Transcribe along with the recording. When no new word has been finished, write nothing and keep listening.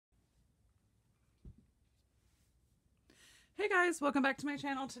Hey guys, welcome back to my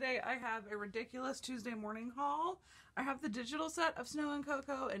channel. Today I have a ridiculous Tuesday morning haul. I have the digital set of Snow and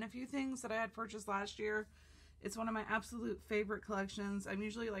Cocoa and a few things that I had purchased last year. It's one of my absolute favorite collections. I'm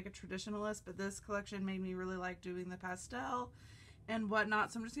usually like a traditionalist, but this collection made me really like doing the pastel and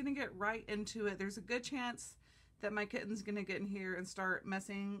whatnot, so I'm just going to get right into it. There's a good chance that my kitten's going to get in here and start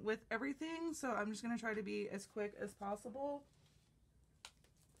messing with everything, so I'm just going to try to be as quick as possible.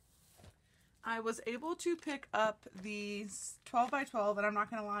 I was able to pick up these 12 by 12, and I'm not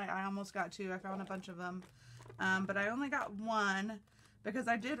going to lie, I almost got two. I found a bunch of them, but I only got one because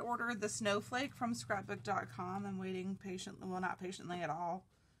I did order the snowflake from scrapbook.com. I'm waiting patiently, well, not patiently at all.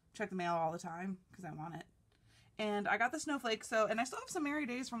 Check the mail all the time because I want it. And I got the snowflake, so, and I still have some Merry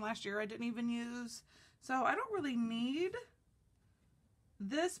Days from last year I didn't even use, so I don't really need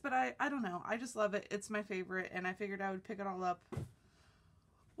this, but I don't know. I just love it. It's my favorite, and I figured I would pick it all up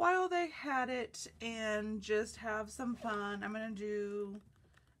while they had it and just have some fun. I'm gonna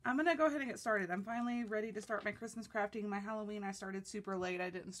go ahead and get started. I'm finally ready to start my Christmas crafting. My Halloween I started super late. I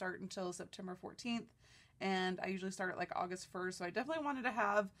didn't start until September 14th, and I usually start at like August 1st, so I definitely wanted to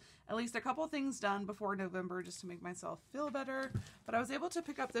have at least a couple things done before November just to make myself feel better. But I was able to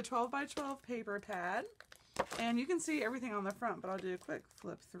pick up the 12 by 12 paper pad, and you can see everything on the front, but I'll do a quick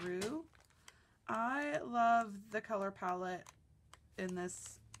flip through. I love the color palette in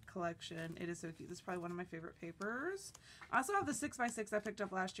this collection. It is so cute. This is probably one of my favorite papers. I also have the 6x6 I picked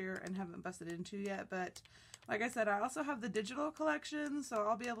up last year and haven't busted into yet, but like I said, I also have the digital collection, so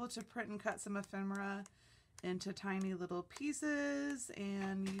I'll be able to print and cut some ephemera into tiny little pieces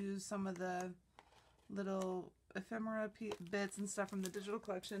and use some of the little ephemera bits and stuff from the digital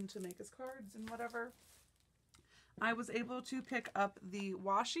collection to make as cards and whatever. I was able to pick up the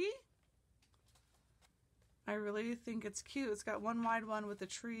washi. I really think it's cute. It's got one wide one with the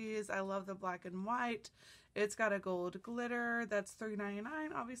trees. I love the black and white. It's got a gold glitter. That's $3.99.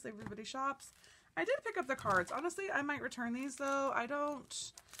 Obviously, everybody shops. I did pick up the cards. Honestly, I might return these, though. I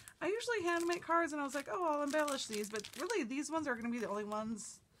usually hand make cards, and I was like, oh, I'll embellish these. But really, these ones are going to be the only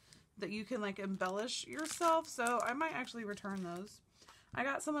ones that you can, like, embellish yourself. So I might actually return those. I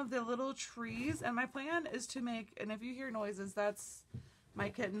got some of the little trees, and my plan is to make, and if you hear noises, that's my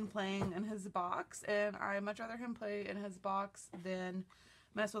kitten playing in his box, and I much rather him play in his box than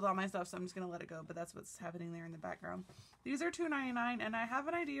mess with all my stuff, so I'm just going to let it go, but that's what's happening there in the background. These are $2.99, and I have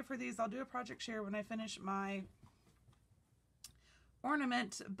an idea for these. I'll do a project share when I finish my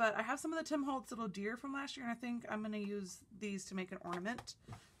ornament, but I have some of the Tim Holtz little deer from last year, and I think I'm going to use these to make an ornament,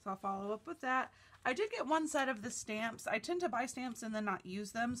 so I'll follow up with that. I did get one set of the stamps. I tend to buy stamps and then not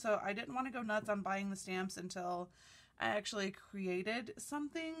use them, so I didn't want to go nuts on buying the stamps until I actually created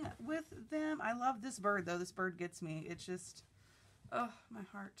something with them. I love this bird, though. This bird gets me. It's just, oh, my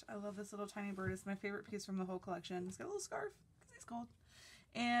heart. I love this little tiny bird. It's my favorite piece from the whole collection. It's got a little scarf because he's cold.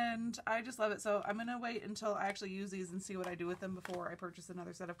 And I just love it. So I'm going to wait until I actually use these and see what I do with them before I purchase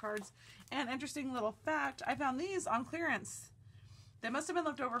another set of cards. And interesting little fact, I found these on clearance. They must have been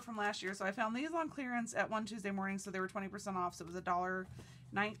left over from last year. So I found these on clearance at one Tuesday morning. So they were 20% off. So it was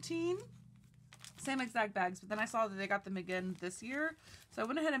 $1.19. Same exact bags, but then I saw that they got them again this year, so I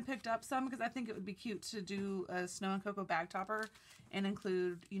went ahead and picked up some because I think it would be cute to do a Snow and Cocoa bag topper and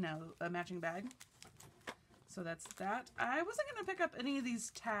include, you know, a matching bag. So that's that. I wasn't going to pick up any of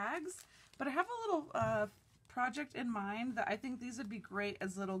these tags, but I have a little project in mind that I think these would be great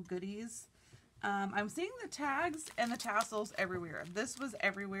as little goodies. I'm seeing the tags and the tassels everywhere. This was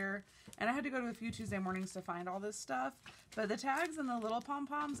everywhere, and I had to go to a few Tuesday mornings to find all this stuff. But the tags and the little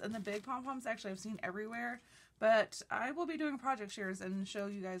pom-poms and the big pom-poms actually I've seen everywhere. But I will be doing project shares and show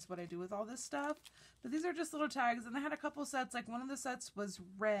you guys what I do with all this stuff. But these are just little tags, and they had a couple sets. Like one of the sets was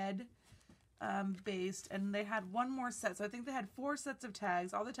red based, and they had one more set, so I think they had 4 sets of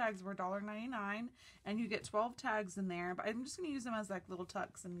tags. All the tags were $1.99, and you get 12 tags in there, but I'm just going to use them as like little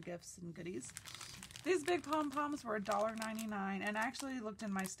tucks and gifts and goodies. These big pom-poms were $1.99, and I actually looked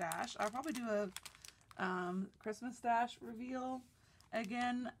in my stash. I'll probably do a Christmas stash reveal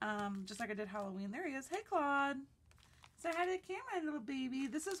again, just like I did Halloween. There he is. Hey, Claude. Say hi to the camera, little baby.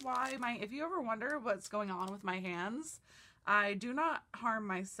 This is why if you ever wonder what's going on with my hands, I do not harm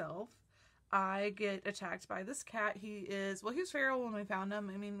myself. I get attacked by this cat. He was feral when we found him.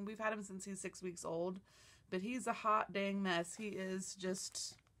 I mean, we've had him since he's 6 weeks old, but he's a hot dang mess. He is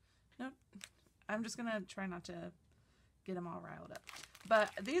just, nope. I'm just going to try not to get him all riled up.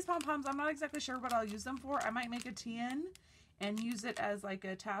 But these pom-poms, I'm not exactly sure what I'll use them for. I might make a tin and use it as like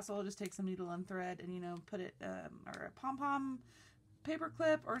a tassel. Just take some needle and thread and, you know, put it, or a pom-pom paper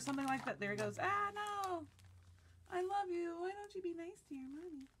clip or something like that. There he goes. Ah, no. I love you. Why don't you be nice to your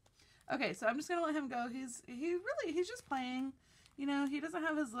mommy? Okay, so I'm just gonna let him go. He's just playing. You know, he doesn't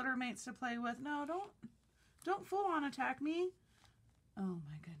have his litter mates to play with. No, don't full on attack me. Oh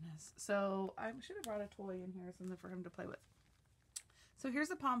my goodness. So I should have brought a toy in here, something for him to play with. So here's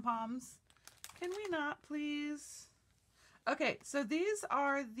the pom-poms. Can we not, please? Okay, so these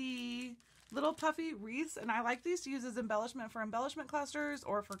are the little puffy wreaths, and I like these to use as embellishment for embellishment clusters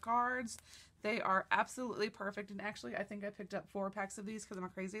or for cards. They are absolutely perfect, and actually I think I picked up 4 packs of these because I'm a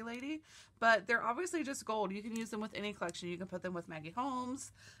crazy lady, but they're obviously just gold. You can use them with any collection. You can put them with Maggie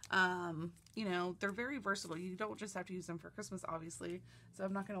Holmes. You know, they're very versatile. You don't just have to use them for Christmas, obviously, so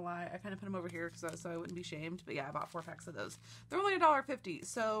I'm not gonna lie, I kind of put them over here so I wouldn't be shamed, but yeah, I bought 4 packs of those. They're only $1.50,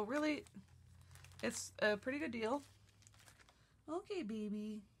 so really it's a pretty good deal. Okay,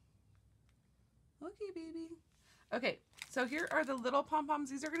 baby. Okay, baby. Okay, so here are the little pom-poms.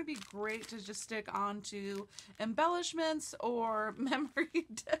 These are going to be great to just stick onto embellishments or memory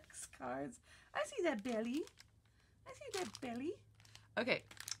decks cards. I see that belly. I see that belly. Okay,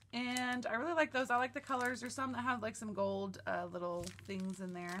 and I really like those. I like the colors. There's some that have like some gold little things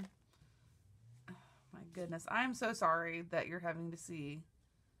in there. Oh, my goodness. I'm so sorry that you're having to see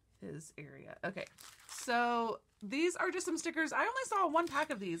his area. Okay, so these are just some stickers. I only saw 1 pack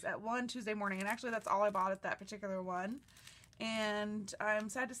of these at one Tuesday morning, and actually that's all I bought at that particular one. And I'm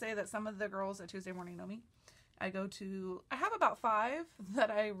sad to say that some of the girls at Tuesday morning know me. I have about 5 that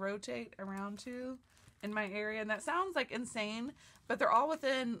I rotate around to in my area, and that sounds like insane, but they're all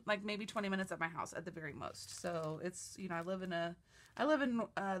within like maybe 20 minutes of my house at the very most. So it's, you know, I live in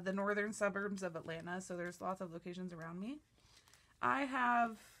the northern suburbs of Atlanta, so there's lots of locations around me. I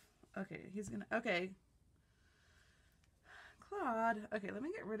have, okay, Claude. Okay, let me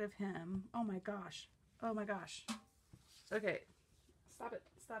get rid of him. Oh my gosh. Oh my gosh. Okay. Stop it.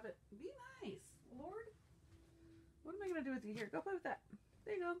 Stop it. Be nice, Lord. What am I going to do with you? Here, go play with that.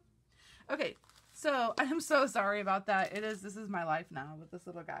 There you go. Okay, so I'm so sorry about that. This is my life now with this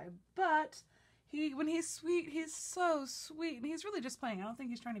little guy. But when he's sweet, he's so sweet. And he's really just playing. I don't think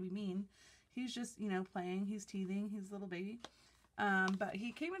he's trying to be mean. He's just, you know, playing. He's teething. He's a little baby. But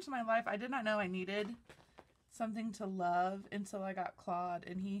he came into my life. I did not know I needed something to love until I got Claude,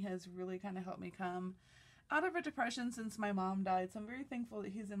 and he has really kind of helped me come out of a depression since my mom died. So I'm very thankful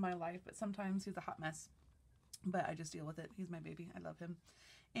that he's in my life, but sometimes he's a hot mess, but I just deal with it. He's my baby. I love him.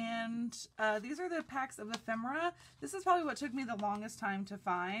 And these are the packs of ephemera. This is probably what took me the longest time to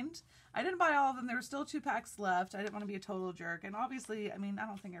find. I didn't buy all of them. There were still 2 packs left. I didn't want to be a total jerk. And obviously, I mean, I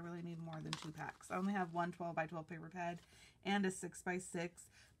don't think I really need more than 2 packs. I only have one 12 by 12 paper pad and a 6 by 6.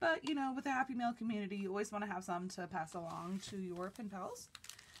 But, you know, with the Happy Mail community, you always want to have some to pass along to your pen pals.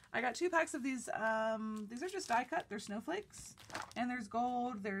 I got 2 packs of these. These are just die cut. They're snowflakes. And there's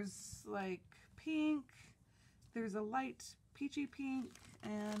gold. There's, like, pink. There's a light peachy pink.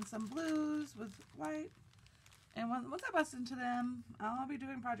 And some blues with white. And once I bust into them, I'll be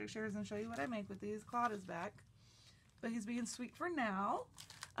doing project shares and show you what I make with these. Claude is back. But he's being sweet for now.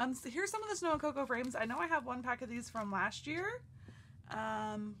 So here's some of the Snow and Cocoa frames. I know I have 1 pack of these from last year.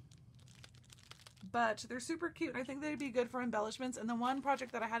 But they're super cute. I think they'd be good for embellishments. And the one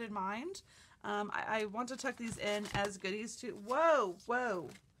project that I had in mind, I want to tuck these in as goodies too. Whoa,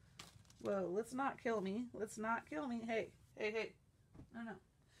 whoa, whoa. Let's not kill me. Let's not kill me. Hey, hey, hey. No.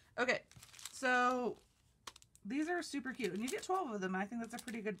 Okay, so these are super cute. And you get 12 of them. I think that's a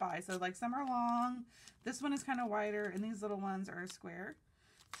pretty good buy. So like some are long. This one is kind of wider. And these little ones are square.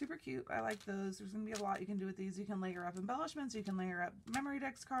 Super cute. I like those. There's going to be a lot you can do with these. You can layer up embellishments. You can layer up memory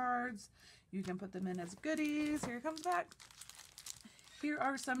decks cards. You can put them in as goodies. Here it comes back. Here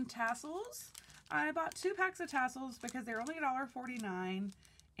are some tassels. I bought 2 packs of tassels because they're only $1.49.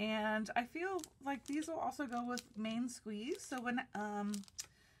 And I feel like these will also go with main squeeze. So when,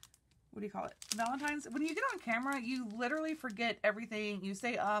 what do you call it? Valentine's. When you get on camera, you literally forget everything. You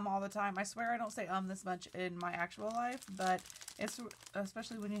say all the time. I swear I don't say this much in my actual life, but it's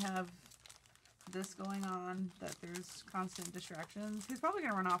especially when you have this going on that there's constant distractions. He's probably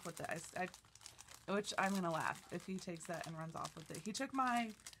gonna run off with this, which I'm gonna laugh if he takes that and runs off with it. He took my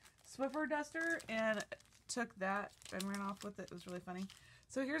Swiffer duster and took that and ran off with it. It was really funny.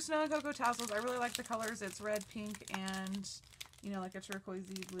 So here's Snow and Cocoa tassels. I really like the colors. It's red, pink, and, you know, like a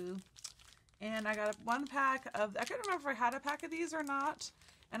turquoisey blue. And I got 1 pack of, I couldn't remember if I had a pack of these or not.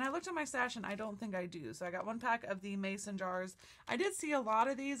 And I looked at my stash and I don't think I do. So I got 1 pack of the mason jars. I did see a lot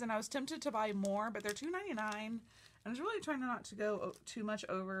of these and I was tempted to buy more, but they're $2.99. I was really trying not to go too much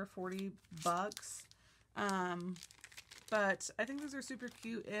over 40 bucks. But I think these are super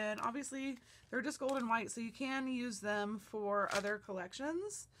cute, and obviously they're just gold and white, so you can use them for other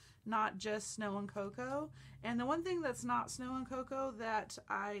collections, not just Snow and Cocoa. And the one thing that's not Snow and Cocoa that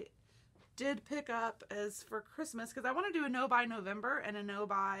I did pick up as for Christmas, because I want to do a no buy November and a no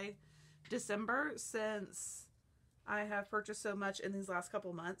buy December, since I have purchased so much in these last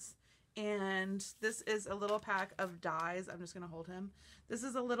couple months. And this is a little pack of dies. I'm just going to hold him. This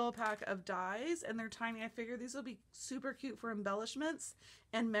is a little pack of dies, and they're tiny. I figure these will be super cute for embellishments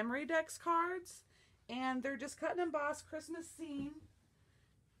and memory decks cards. And they're just cut and embossed Christmas scene.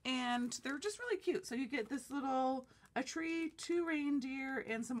 And they're just really cute. So you get this little, a tree, 2 reindeer,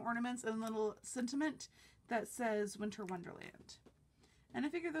 and some ornaments, and a little sentiment that says Winter Wonderland. And I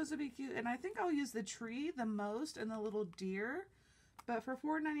figure those would be cute. And I think I'll use the tree the most and the little deer. But for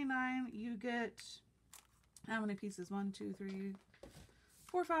 $4.99, you get, how many pieces? 1, 2, 3,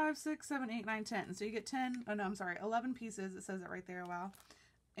 4, 5, 6, 7, 8, 9, 10. So you get 10, oh no, I'm sorry, 11 pieces. It says it right there, wow.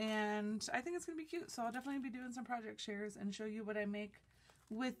 And I think it's going to be cute. So I'll definitely be doing some project shares and show you what I make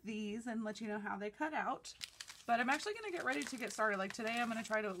with these and let you know how they cut out. But I'm actually going to get ready to get started. Like today, I'm going to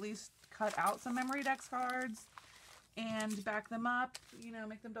try to at least cut out some memory decks cards and back them up, you know,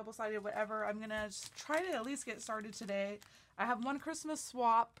 make them double-sided, whatever. I'm going to try to at least get started today. I have one Christmas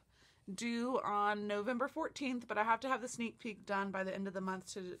swap due on November 14th, but I have to have the sneak peek done by the end of the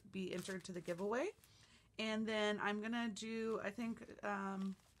month to be entered to the giveaway. And then I'm going to do, I think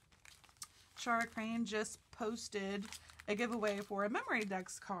Shara Crane just posted a giveaway for a memory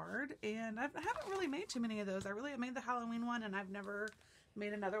decks card, and I haven't really made too many of those. I made the Halloween one, and I've never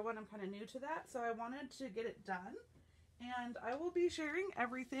made another one. I'm kind of new to that, so I wanted to get it done. And I will be sharing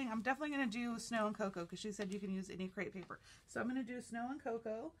everything. I'm definitely going to do Snow and Cocoa, because she said you can use any crepe paper. So I'm going to do Snow and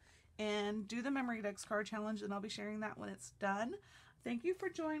Cocoa and do the Memory Decks card challenge, and I'll be sharing that when it's done. Thank you for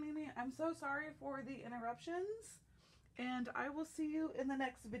joining me. I'm so sorry for the interruptions, and I will see you in the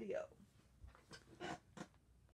next video.